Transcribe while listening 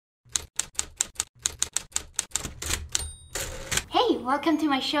Hey, welcome to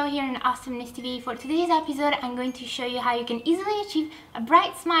my show here on AwesomenessTV. For today's episode, I'm going to show you how you can easily achieve a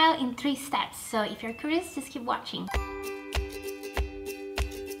bright smile in 3 steps. So if you're curious, just keep watching.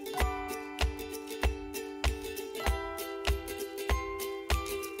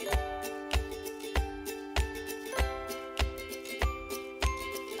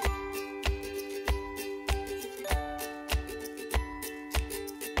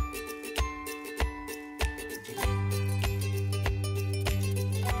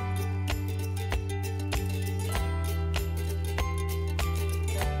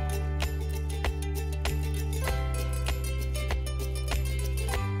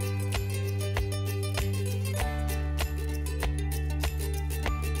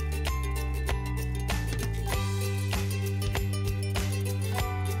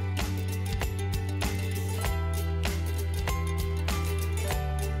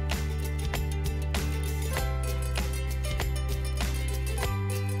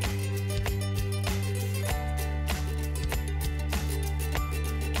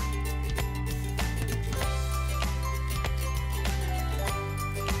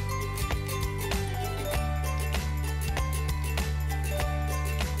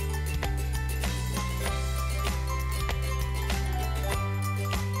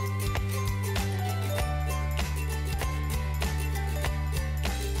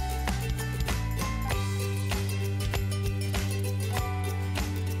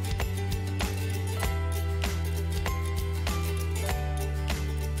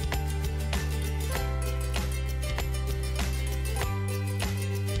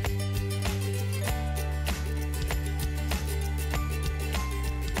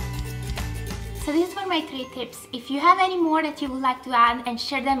 So these were my 3 tips. If you have any more that you would like to add and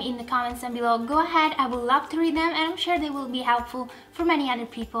share them in the comments down below, go ahead. I would love to read them and I'm sure they will be helpful for many other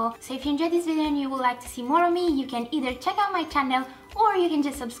people. So if you enjoyed this video and you would like to see more of me, you can either check out my channel or you can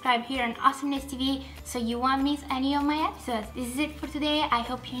just subscribe here on AwesomenessTV so you won't miss any of my episodes. This is it for today. I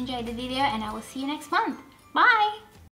hope you enjoyed the video and I will see you next month. Bye!